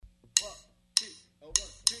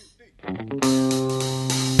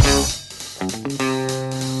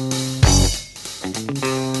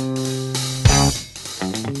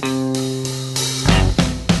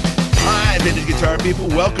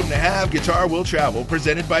have Guitar Will Travel,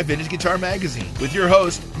 presented by Vintage Guitar Magazine, with your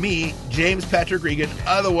host, me, James Patrick Regan,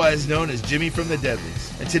 otherwise known as Jimmy from the Deadlies.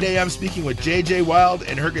 And today I'm speaking with JJ Wild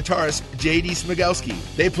and her guitarist, JD Smigelski.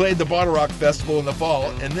 They played the Bottle Rock Festival in the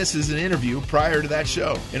fall, and this is an interview prior to that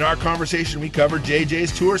show. In our conversation, we covered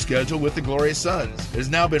JJ's tour schedule with the Glorious Sons. It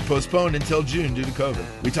has now been postponed until June due to COVID.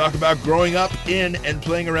 We talk about growing up in and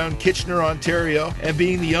playing around Kitchener, Ontario, and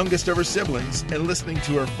being the youngest of her siblings, and listening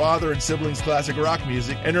to her father and siblings' classic rock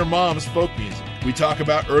music and her mom's folk music. We talk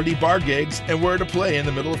about early bar gigs and where to play in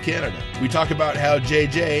the middle of Canada. We talk about how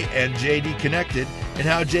JJ and JD connected and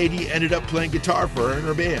how JD ended up playing guitar for her in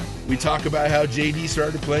her band. We talk about how JD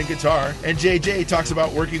started playing guitar, and JJ talks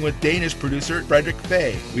about working with Danish producer Frederick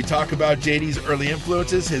Faye. We talk about JD's early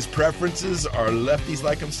influences. His preferences are lefties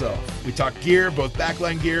like himself. We talk gear, both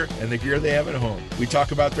backline gear and the gear they have at home. We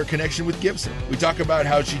talk about their connection with Gibson. We talk about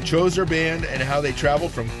how she chose her band and how they travel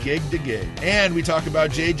from gig to gig. And we talk about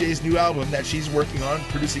JJ's new album that she's working on,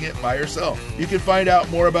 producing it by herself. You can find out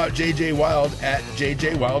more about JJ Wild at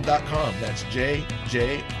jjwild.com. That's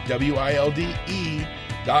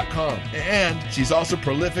JJWILDE.com. And she's also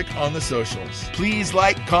prolific on the socials. Please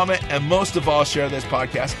like, comment, and most of all, share this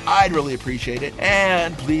podcast. I'd really appreciate it.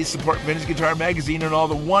 And please support Vintage Guitar Magazine and all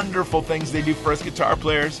the wonderful things they do for us guitar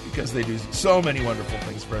players, because they do so many wonderful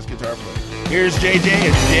things for us guitar players. Here's JJ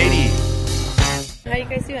and JD. How you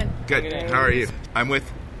guys doing? Good. How are you? I'm with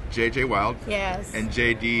JJ Wild. Yes. And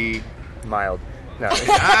JD Mild. No.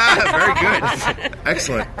 Very good.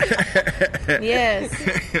 Excellent. Yes.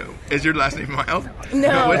 Is your last name Mild?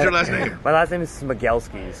 No. What's your last name? My last name is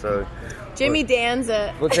Smigelski, so... Jimmy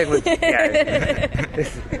Danza. We'll take with... Yeah.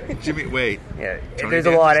 Jimmy, wait. Yeah. Tony There's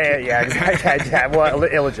a lot of... Yeah, well,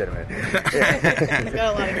 illegitimate. Yeah. I've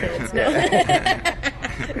got a lot of kids. No.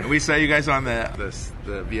 We saw you guys on the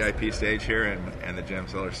VIP stage here and the Jam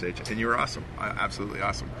Cellar stage, and you were awesome. Absolutely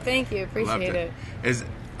awesome. Thank you. Appreciate it.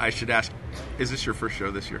 I should ask, is this your first show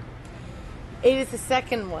this year? It is the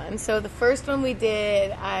second one. So the first one we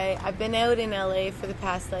did, I've been out in LA for the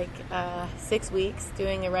past 6 weeks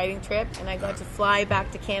doing a writing trip, and I got to fly back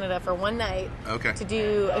to Canada for one night to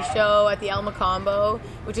do a show at the El Macombo,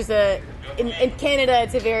 which is in Canada,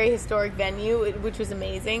 it's a very historic venue, which was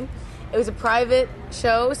amazing. It was a private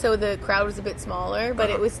show, so the crowd was a bit smaller, but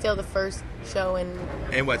it was still the first show in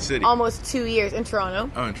what city? Almost 2 years. In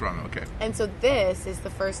Toronto. Oh, in Toronto, okay. And so this is the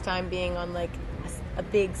first time being on a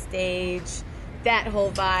big stage, that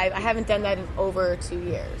whole vibe. I haven't done that in over 2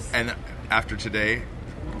 years. And after today,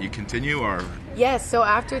 you continue, or? Yes, so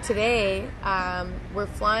after today, we're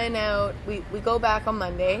flying out. We go back on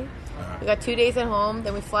Monday. We got 2 days at home.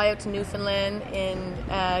 Then we fly out to Newfoundland in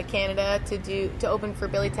Canada to open for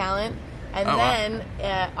Billy Talent. And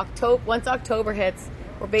once October hits,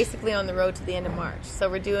 we're basically on the road to the end of March. So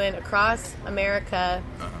we're doing across America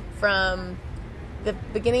from the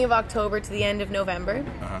beginning of October to the end of November.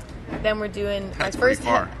 Then we're doing That's our first.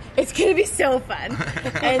 far. It's going to be so fun.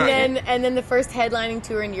 and then the first headlining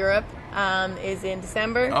tour in Europe is in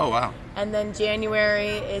December. Oh, wow. And then January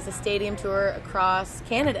is a stadium tour across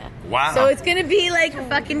Canada. Wow. So it's going to be like a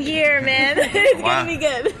fucking year, man. It's going to be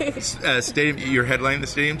good. Stadium, you're headlining the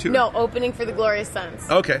stadium tour? No, opening for the Glorious Sons.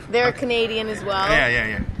 Okay. They're Canadian as well.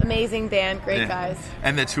 Yeah. Amazing band, great guys.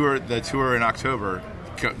 And the tour in October,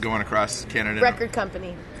 going across Canada. Record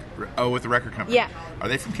company. Oh, with the record company. Yeah. Are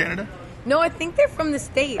they from Canada? No, I think they're from the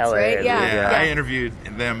States, LA, right? yeah. I interviewed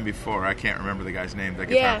them before. I can't remember the guy's name, the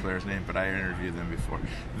guitar player's name, but I interviewed them before.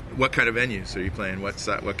 What kind of venues are you playing? What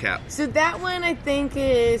cap? So that one I think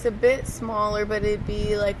is a bit smaller, but it'd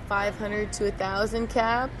be like 500 to 1,000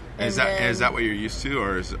 cap. Is that what you're used to,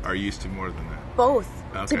 or are you used to more than that? Both.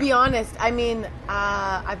 Okay. To be honest, I mean,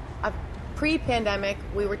 pre-pandemic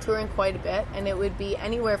we were touring quite a bit, and it would be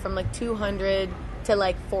anywhere from like 200 to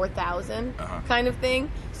like 4,000 kind of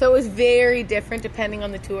thing. So it was very different depending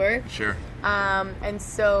on the tour. Sure. And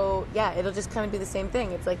so, yeah, it'll just kind of be the same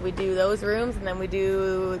thing. It's like we do those rooms, and then we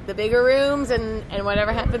do the bigger rooms, and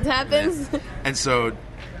whatever happens. Yeah. And so,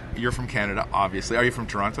 you're from Canada, obviously. Are you from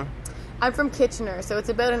Toronto? I'm from Kitchener, so it's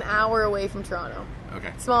about an hour away from Toronto.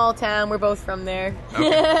 Okay. Small town, we're both from there.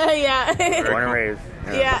 Okay. Yeah. Born and raised.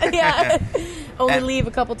 Yeah. Only leave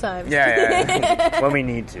a couple times. Yeah. When we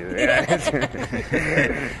need to.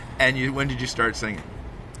 Yeah. And when did you start singing?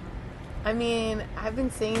 I mean, I've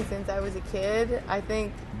been singing since I was a kid. I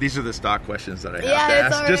think... These are the stock questions that I have Yeah, to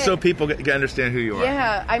it's ask, all just so right. people can understand who you are.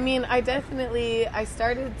 Yeah, I mean, I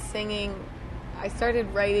started singing, I started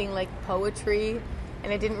writing, like, poetry,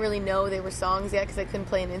 and I didn't really know they were songs yet because I couldn't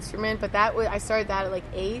play an instrument, but I started that at, like,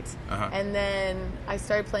 8, and then I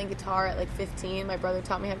started playing guitar at, like, 15. My brother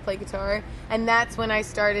taught me how to play guitar, and that's when I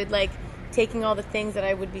started, like, taking all the things that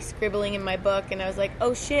I would be scribbling in my book, and I was like,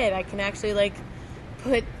 oh shit, I can actually like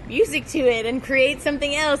put music to it and create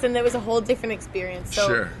something else, and that was a whole different experience. So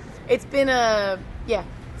Sure. it's been a Were you been a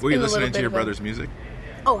little listening to bit your of a- brother's music?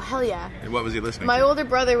 Oh hell yeah. And what was he listening My to? older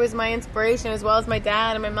brother was my inspiration, as well as my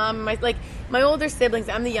dad and my mom and my older siblings.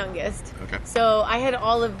 I'm the youngest. Okay. So I had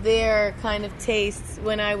all of their kind of tastes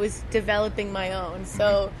when I was developing my own.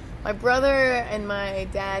 So my brother and my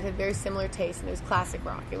dad had very similar tastes, and it was classic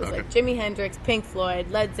rock. It was Okay. like Jimi Hendrix, Pink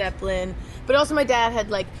Floyd, Led Zeppelin, but also my dad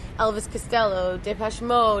had like Elvis Costello, Depeche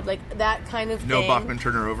Mode, like that kind of No thing. Bachman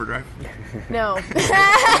Turner Overdrive? No.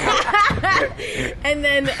 and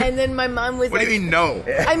then my mom was What like, do you mean no?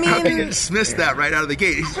 I mean- How can you dismiss that right out of the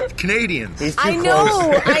gate? He's Canadians. He's too I close.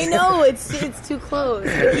 know, I know. It's too close.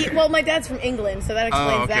 Well, my dad's from England, so that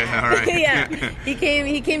explains okay, that. all right. Yeah, he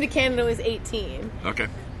came to Canada when he was 18. Okay.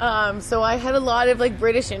 So I had a lot of like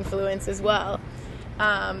British influence as well.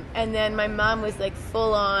 And then my mom was like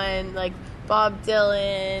full on like Bob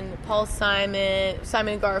Dylan, Paul Simon,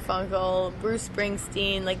 Simon and Garfunkel, Bruce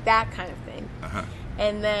Springsteen, like that kind of thing. Uh-huh.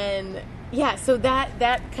 And then so that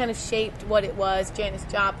kind of shaped what it was, Janis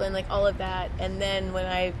Joplin, like all of that. And then when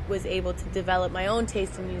I was able to develop my own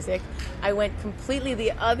taste in music, I went completely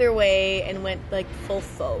the other way and went like full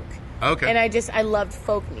folk. Okay. And I loved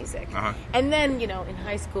folk music. Uh-huh. And then, in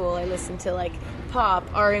high school, I listened to like pop,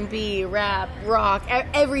 R&B, rap, rock,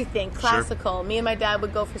 everything, classical. Me and my dad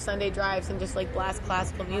would go for Sunday drives and just like blast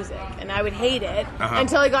classical music. And I would hate it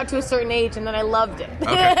until I got to a certain age, and then I loved it.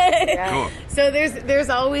 Okay. Cool. So there's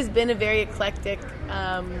always been a very eclectic,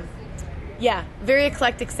 very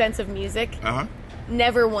eclectic sense of music. Uh-huh.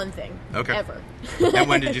 Never one thing. Okay. Ever. And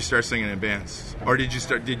when did you start singing in bands? Or did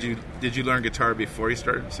you learn guitar before you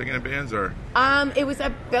started singing in bands, or? It was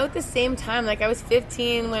about the same time. Like I was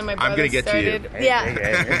 15 when my brother gonna get to you.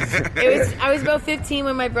 started. I was about 15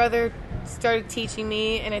 when my brother started teaching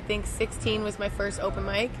me, and I think 16 was my first open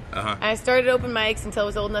mic. Uh-huh. And I started open mics until I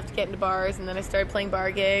was old enough to get into bars, and then I started playing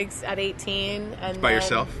bar gigs at 18. And By then-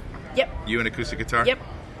 yourself? Yep. You and acoustic guitar? Yep.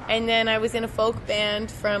 And then I was in a folk band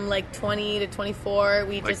from like 20 to 24.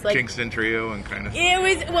 We Like just like Kingston Trio and kind of. it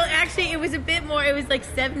was a bit more. It was like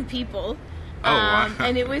 7 people. Oh, wow.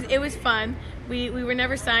 And it was fun. We were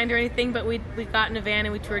never signed or anything, but we got in a van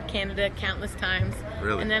and we toured Canada countless times.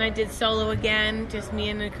 Really? And then I did solo again, just me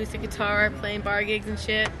and an acoustic guitar playing bar gigs and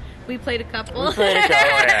shit. We played a couple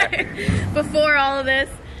before all of this,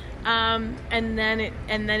 and then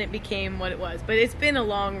it became what it was. But it's been a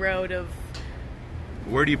long road of.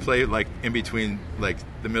 Where do you play, like, in between, like,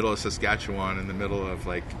 the middle of Saskatchewan and the middle of,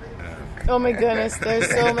 like... Oh my goodness, there's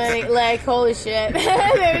so many, like, holy shit.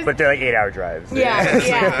 But they're like 8-hour drives. Yeah.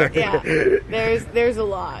 There's a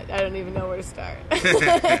lot. I don't even know where to start.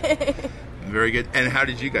 Very good. And how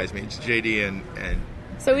did you guys meet? JD and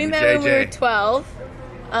So we met when we were JJ. 12.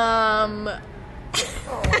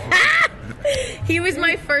 He was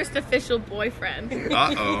my first official boyfriend.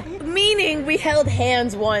 Uh-oh. Meaning we held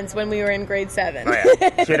hands once when we were in grade 7. Oh,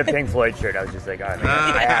 yeah. She had a Pink Floyd shirt. I was just like, oh, man,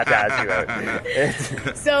 I have to ask you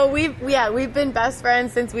out. So we've been best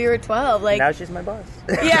friends since we were 12. Like Now she's my boss.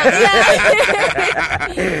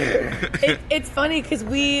 It's funny because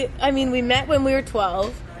we met when we were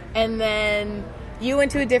 12, and then you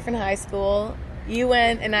went to a different high school. You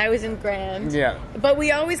went, and I was in Grand. Yeah. But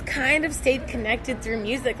we always kind of stayed connected through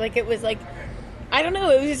music. Like, it was like, I don't know,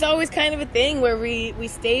 it was just always kind of a thing where we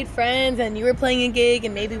stayed friends, and you were playing a gig,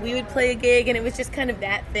 and maybe we would play a gig, and it was just kind of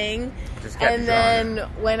that thing. Just kept And drawing. then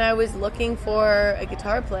when I was looking for a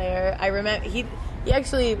guitar player, I remember he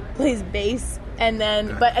actually plays bass, and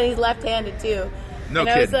he's left-handed too. No and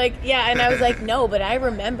I was kidding. like, yeah, and I was like, no, but I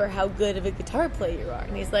remember how good of a guitar player you are.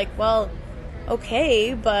 And he's like, well,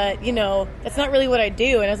 okay, but, that's not really what I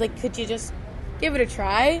do. And I was like, could you just give it a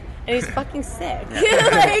try? And he's fucking sick.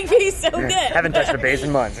 Like, he's so good. Haven't touched the bass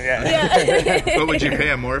in months. Yeah. Yeah. What would you pay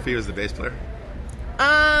him more if he was the bass player?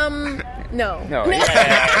 No. No.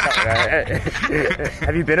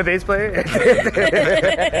 Have you been a bass player?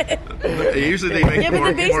 Usually they make Yeah, but more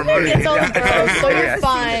the bass player money. gets all the girls, so you're Yeah.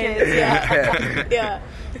 fine. Yeah.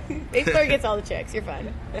 Bass player gets all the chicks. You're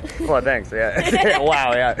fine. Well, thanks. Yeah.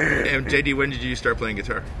 Wow. Yeah. And JD, when did you start playing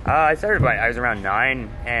guitar? I started I was around 9,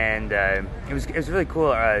 and it was really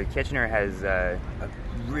cool. Kitchener has a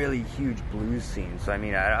really huge blues scene. So I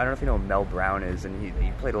mean, I don't know if you know who Mel Brown is, and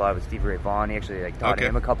he played a lot with Stevie Ray Vaughan. He actually taught Okay.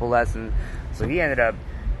 him a couple lessons. So he ended up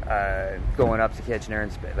going up to Kitchener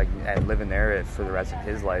and living there for the rest of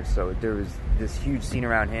his life. So there was this huge scene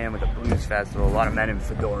around him with a blues festival, a lot of men in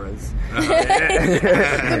fedoras.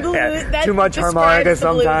 The blues, too much harmonica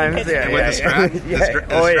sometimes. With the Strat, the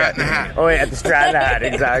Strat and the hat. Oh yeah, the Strat and the hat,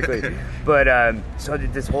 exactly. But so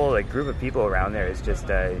this whole group of people around there is just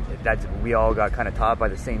that we all got kind of taught by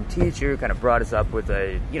the same teacher, who kind of brought us up with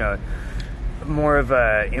more of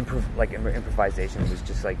a improvisation. It was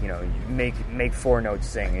just make 4 notes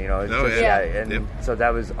sing, so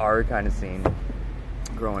that was our kind of scene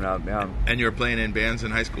growing up. Yeah. And you were playing in bands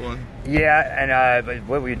in high school? Yeah, and but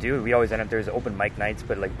what we do, we always end up, there's open mic nights,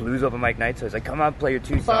 but blues open mic nights, so it's come up, play your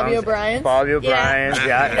 2 songs. Bobby O'Brien's,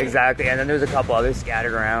 yeah, exactly. And then there's a couple others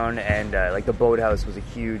scattered around, and the Boathouse was a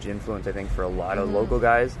huge influence, I think, for a lot of local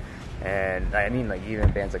guys. And I mean, even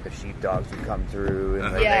bands like the Sheepdogs would come through,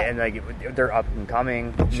 and they're up and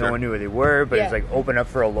coming. Sure. No one knew who they were, but it was open up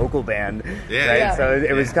for a local band. Yeah. Right? Yeah. So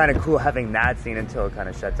it was kind of cool having that scene until it kind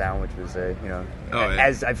of shut down, which was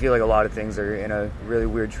as I feel like a lot of things are in a really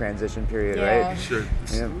weird transition period, right? Sure.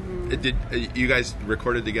 Yeah. Did you guys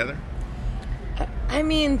recorded together? I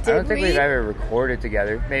mean, I don't think we've ever recorded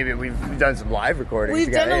together. Maybe we've done some live recordings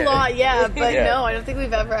together. We've done a lot, yeah, but no, I don't think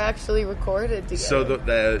we've ever actually recorded together.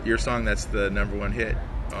 So your song, that's the #1 hit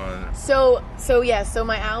on... So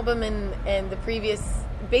my album and the previous,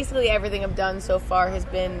 basically everything I've done so far has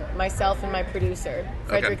been myself and my producer,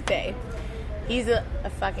 Frederick Thay. He's a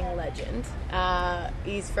fucking legend.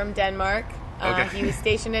 He's from Denmark. He was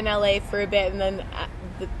stationed in LA for a bit, and then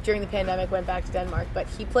during the pandemic went back to Denmark, but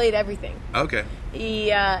he played everything. Okay. He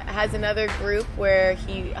has another group where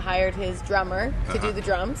he hired his drummer to do the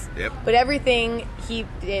drums. Yep. But everything he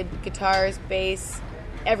did, guitars, bass,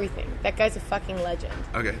 everything. That guy's a fucking legend.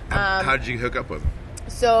 Okay. How did you hook up with him?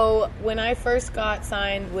 So when I first got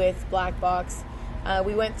signed with Black Box,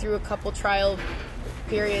 we went through a couple trial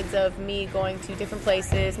periods of me going to different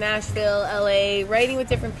places, Nashville, LA, writing with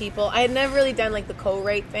different people. I had never really done the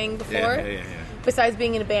co-write thing before. Yeah. Besides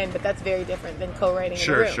being in a band, but that's very different than co-writing in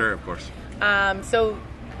a room. Sure, of course. So,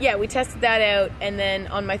 we tested that out, and then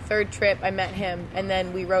on my 3rd trip, I met him, and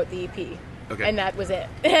then we wrote the EP. Okay. And that was it.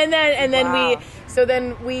 And then wow.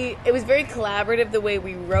 It was very collaborative the way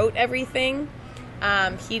we wrote everything.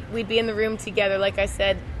 We'd be in the room together, like I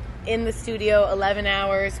said, in the studio, 11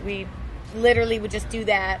 hours. We literally would just do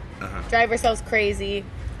that, drive ourselves crazy.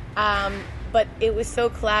 But it was so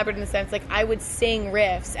collaborative in the sense, I would sing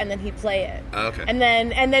riffs and then he'd play it. Okay. And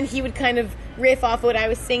then he would kind of riff off what I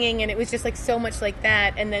was singing, and it was just so much like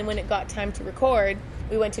that. And then when it got time to record,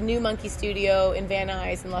 we went to New Monkey Studio in Van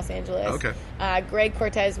Nuys in Los Angeles. Okay. Greg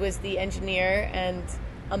Cortez was the engineer, and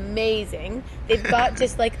amazing. They've got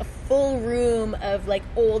just a full room of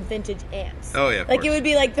old vintage amps. Oh yeah. It would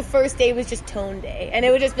be the first day was just tone day, and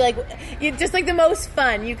it would just be just the most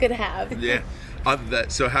fun you could have. Yeah.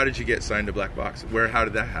 So how did you get signed to Black Box? How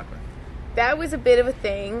did that happen? That was a bit of a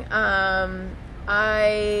thing.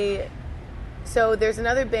 So there's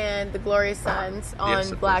another band, the Glorious Sons,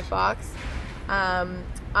 on Black Box.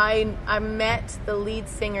 I met the lead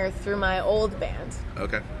singer through my old band.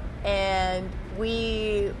 Okay. And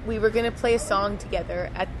we were going to play a song together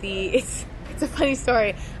at it's a funny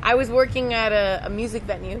story. I was working at a music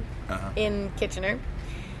venue in Kitchener,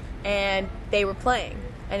 and they were playing.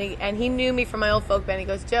 And he knew me from my old folk band. He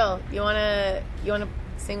goes, Jill, you wanna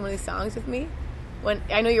sing one of these songs with me? When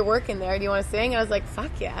I know you're working there, do you want to sing? And I was like,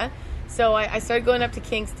 fuck yeah. So I started going up to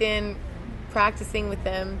Kingston, practicing with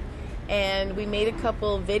them, and we made a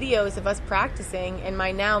couple videos of us practicing, and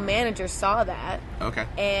my now manager saw that. Okay.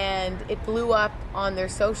 And it blew up on their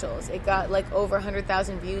socials. It got over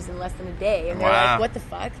 100,000 views in less than a day. And they're wow. like, what the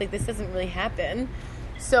fuck? This doesn't really happen.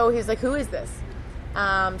 So he's like, who is this?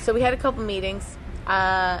 So we had a couple meetings.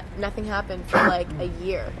 Nothing happened for a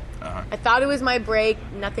year. I thought it was my break.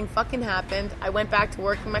 Nothing fucking happened. I went back to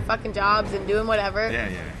working my fucking jobs and doing whatever.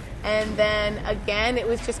 Yeah. And then again, it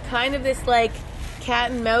was just kind of this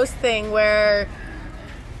cat and mouse thing where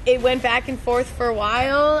it went back and forth for a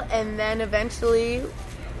while, and then eventually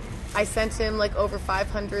I sent him over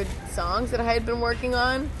 500 songs that I had been working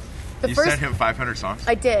on. Sent him 500 songs?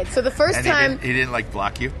 I did. So the first time... He didn't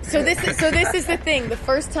block you? So this is the thing. The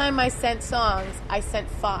first time I sent songs, I sent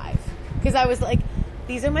 5. Because I was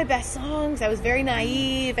these are my best songs. I was very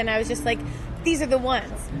naive, and I was just these are the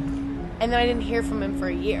ones. And then I didn't hear from him for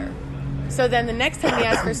a year. So then the next time he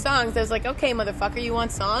asked for songs, I was like, okay, motherfucker, you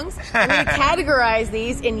want songs? I'm going to categorize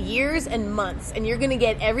these in years and months, and you're going to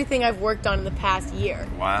get everything I've worked on in the past year.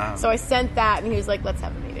 Wow. So I sent that, and he was like, let's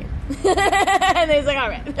have a meeting. And then he's like, all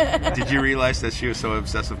right. Did you realize that she was so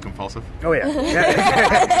obsessive compulsive? Oh yeah.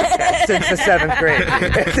 Yeah, since the 7th grade.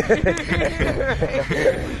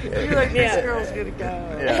 You're like, this girl's gonna go.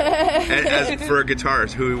 And as for a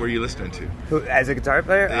guitarist, who were you listening to? Who, as a guitar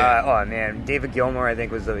player? Yeah. Oh man, David Gilmour I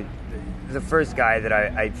think was the first guy that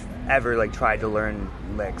I ever like tried to learn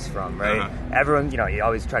licks from. Right? Uh-huh. Everyone, you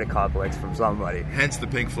always try to cop licks from somebody. Hence the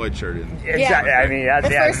Pink Floyd shirt. Exactly. I mean, that's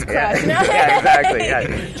The first crush. Yeah, exactly.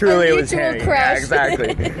 Yeah, truly, it was mutual him. crush. Yeah,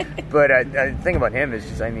 exactly. But the thing about him is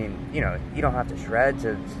just, I mean, you don't have to shred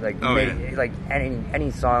to like like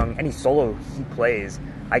any song, any solo he plays,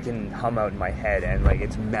 I can hum out in my head, and like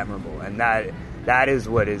it's memorable, and that is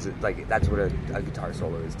what is like. That's what a guitar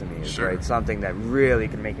solo is to me. Is, Sure. right? Something that really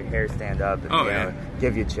can make your hair stand up and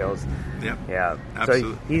give you chills. Yep. Yeah.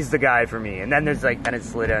 Absolutely. So he's the guy for me. And then there's like it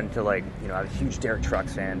slid into like I'm a huge Derek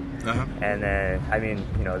Trucks fan. Uh-huh. And then I mean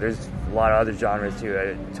there's a lot of other genres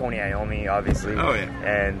too. Tony Iommi obviously. Oh yeah.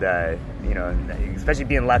 And especially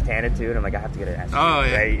being left-handed too. And I'm like I have to get an S. Oh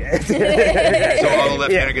yeah. Right? So all the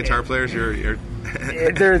left-handed guitar players, you're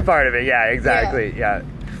There's part of it. Yeah. Exactly. Yeah.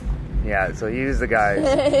 Yeah, so he was the guy.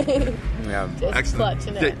 Yeah. Just excellent.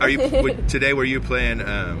 clutching it. Today? Were you playing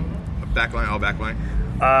backline, all backline?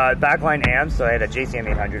 Backline amp, so I had a JCM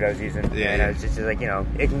 800 I was using, and I was just like,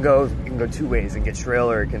 it can go two ways and get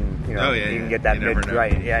shrill, or it can, you can get that mid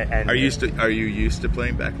right. Yeah. And are you used to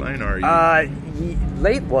playing backline, or are you?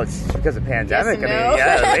 Late, well, it's because of pandemic.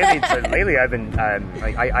 Yes and I mean, no. lately I've been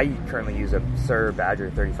I currently use a Sir Badger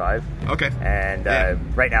 35. Okay. And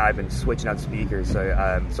right now I've been switching out speakers.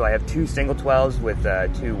 So I have two single 12s with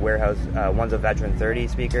two Warehouse. One's a Veteran 30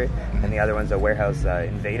 speaker, and the other one's a Warehouse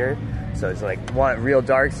Invader. So it's like one real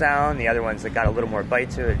dark sound, the other one's got a little more bite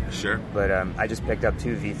to it. Sure. But I just picked up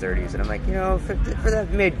two V30s, and I'm like, for that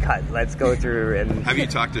mid cut, let's go through. And have you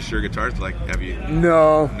talked to Shure Guitars? Like, have you?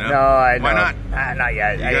 No. Why not? Not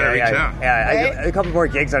yet. You gotta reach out. Yeah, Right? a couple more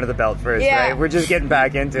gigs under the belt first. Yeah. Right? We're just getting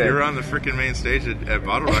back into it. You're on the freaking main stage at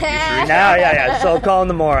Bottle Rock. You should reach Now, out. yeah. So call in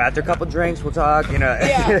the more after a couple drinks, we'll talk.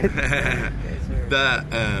 Yeah.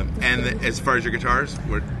 And as far as your guitars,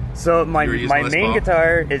 So my using Les main Paul?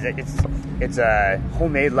 guitar is it's a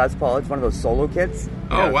homemade Les Paul. It's one of those solo kits.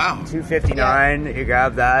 Oh, wow. 259. You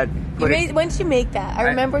grab that. When did you make that? I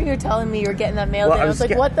remember you were telling me you were getting that mailed Well, in. I was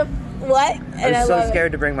like, what? And I was so love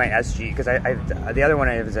scared to bring my SG because the other one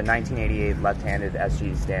I have is a 1988 left-handed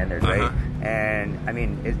SG standard, right? Uh-huh. And I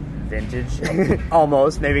mean, it's vintage,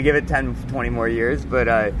 almost. Maybe give it 10, 20 more years, but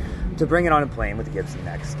to bring it on a plane with a Gibson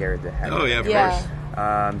neck scared the heck. Oh yeah, of Yeah.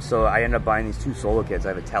 course. So I ended up buying these two solo kits. I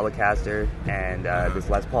have a Telecaster and this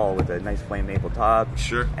Les Paul with a nice flame maple top.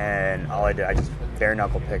 Sure. And all I did, I just bare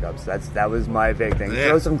knuckle pickups. That was my big thing. Yeah.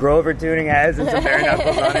 Throw some Grover tuning heads and some bare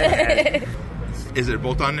knuckles on it. Is it a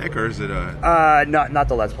bolt-on neck or is it a? Not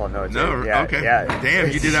the Les Paul. No. It's Okay. Yeah.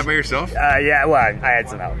 Damn, you did that by yourself? Yeah. Well, I had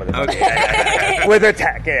some help with it. Okay. With a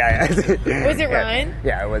tech. Yeah. Was it Ryan?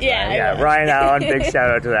 Yeah, it was. Yeah, Ryan. it Yeah, was. Ryan Allen. Big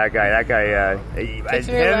shout out to that guy. That guy. Him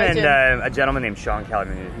Picture and legend. a gentleman named Sean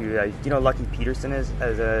Calvin, who Lucky Peterson is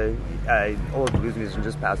as a old blues musician,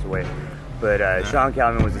 just passed away. But Sean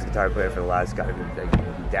Calvin was his guitar player for the last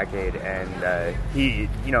decade, and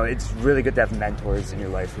it's really good to have mentors in your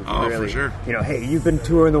life who Oh, really, for sure. Hey, you've been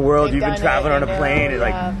touring the world, They've you've been done traveling it, on a I know, plane, and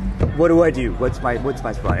yeah. what do I do? What's my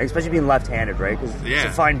spot? Especially being left-handed, right? Because Yeah. to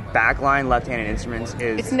find backline left-handed instruments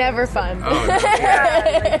is It's never fun. Oh,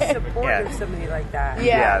 no. Support somebody like that.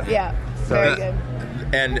 Yeah. Very good.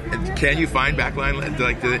 And can you find backline?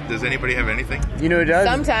 Like, does anybody have anything? who does?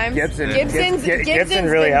 Sometimes. Gibson Gibson's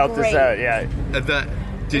really been helped great. us out. Yeah.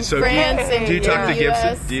 France and do you talk to the Gibson?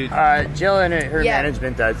 US. Do you, Jill and her Yeah.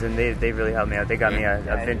 management does, and they really helped me out. They got me a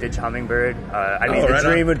vintage Hummingbird. I mean, Oh, the right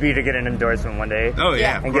dream on. would be to get an endorsement one day. oh yeah,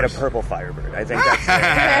 Yeah. of And get a course. purple Firebird. I think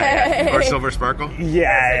that's Or Silver Sparkle.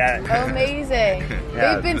 yeah. Amazing.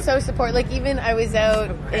 Yeah. They've been so supportive. Like, even I was out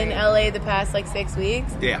in LA the past 6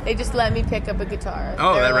 weeks. Yeah. They just let me pick up a guitar.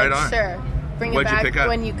 Oh, They were that right like, on. Sure. Bring What'd it you back pick up?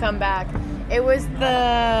 when you come back. It was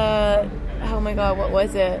the. Oh my God, what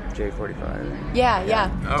was it? J45. Yeah.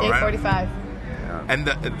 Oh, right on. J45. And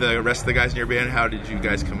the rest of the guys in your band, how did you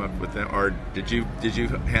guys come up with them? Or did you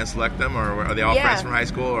hand select them, or are they all Yeah. friends from high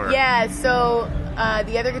school? Or Yeah, so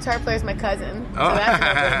the other guitar player is my cousin. So Oh.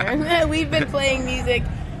 that's a no-brainer. We've been playing music.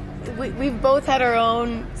 We've both had our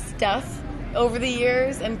own stuff over the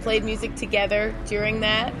years and played music together during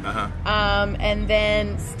that. Uh-huh. And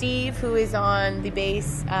then Steve, who is on the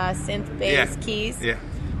bass, synth bass keys. Yeah.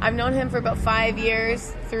 I've known him for about 5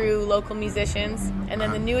 years through local musicians. And then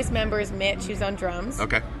the newest member is Mitch, who's on drums.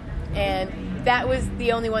 Okay. And that was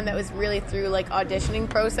the only one that was really through like auditioning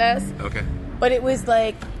process. Okay. But it was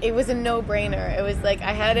like, it was a no-brainer. It was like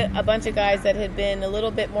I had a bunch of guys that had been a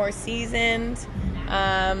little bit more seasoned,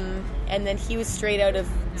 and then he was straight out of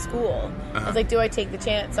school. I was like, do I take the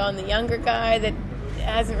chance on the younger guy that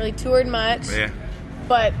hasn't really toured much? Yeah.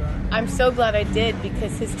 But I'm so glad I did,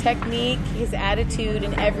 because his technique, his attitude,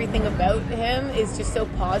 and everything about him is just so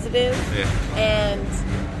positive. Yeah.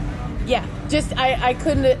 And yeah, just I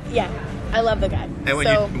couldn't. Yeah, I love the guy.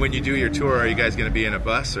 And when you do your tour, are you guys going to be in a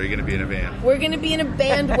bus or are you going to be in a van? We're going to be in a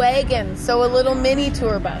bandwagon, so a little mini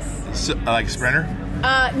tour bus. So, like a Sprinter?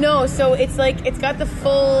 No, so it's like it's got the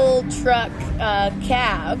full truck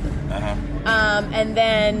cab, and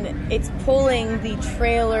then it's pulling the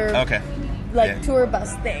trailer. Okay. Tour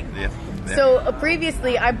bus thing. Yeah. So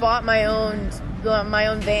previously, I bought my own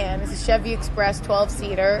van. It's a Chevy Express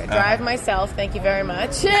 12-seater. Drive myself. Thank you very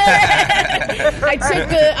much.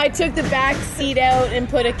 I took the back seat out and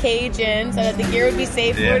put a cage in so that the gear would be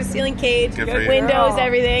safe. Floor to ceiling cage, windows,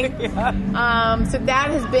 everything. So that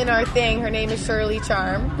has been our thing. Her name is Shirley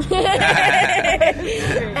Charm,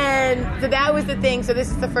 and so that was the thing. So this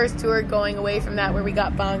is the first tour going away from that, where we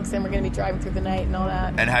got bunks and we're going to be driving through the night and all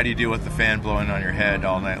that. And how do you deal with the fan blowing on your head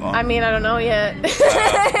all night long? I mean, I don't know yet.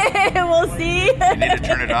 We'll see. You need to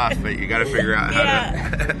turn it off, but you got to figure out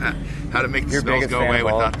how to make the smells go away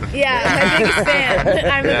without the. Yeah, my biggest fan.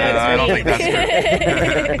 I'm the best. I don't think that's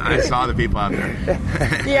good. I saw the people out there.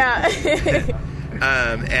 Yeah.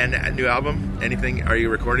 And a new album? Anything? Are you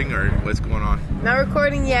recording or what's going on? Not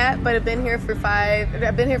recording yet, but I've been here for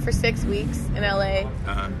 6 weeks in LA.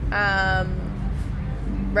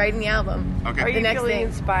 Writing the album. Okay. Are you feeling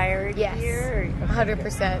inspired? Yes. Here?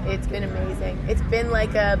 100%. It's been amazing. It's been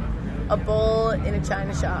like a bull in a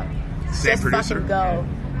china shop. Same Just producer? fucking go.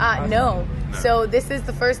 No. So this is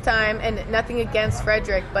the first time, and nothing against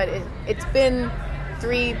Frederick, but it's been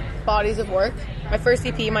 3 bodies of work. My first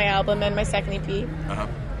EP, my album, and my second EP.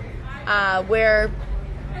 Where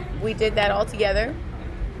we did that all together.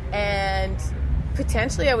 And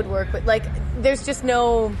potentially I would work with, like, there's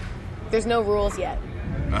no rules yet.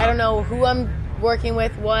 I don't know who I'm working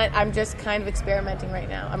with, what. I'm just kind of experimenting right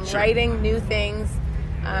now. I'm writing new things.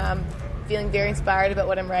 Feeling very inspired about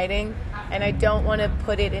what I'm writing, and I don't want to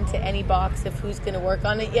put it into any box of who's going to work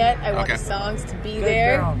on it yet. I want the songs to be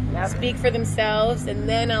there, speak for themselves, and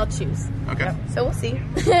then I'll choose. Okay. So we'll see.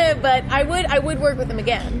 But I would work with them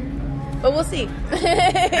again, but we'll see.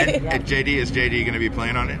 And JD, is JD going to be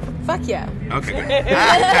playing on it? Fuck yeah. Okay, good.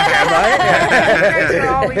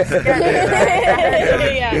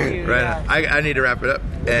 Right. I need to wrap it up.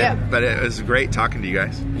 But it was great talking to you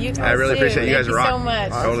guys. I really appreciate it. You guys rock. Thank you so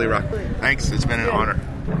much. Totally rock. Thanks. It's been an honor.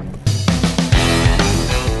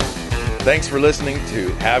 Thanks for listening to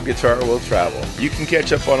Have Guitar Will Travel. You can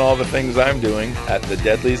catch up on all the things I'm doing at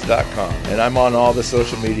thedeadlies.com. And I'm on all the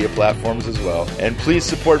social media platforms as well. And please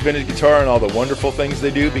support Vintage Guitar and all the wonderful things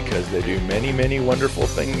they do, because they do many, many wonderful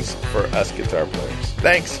things for us guitar players.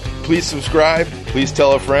 Thanks. Please subscribe. Please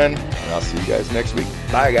tell a friend. And I'll see you guys next week.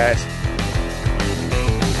 Bye, guys.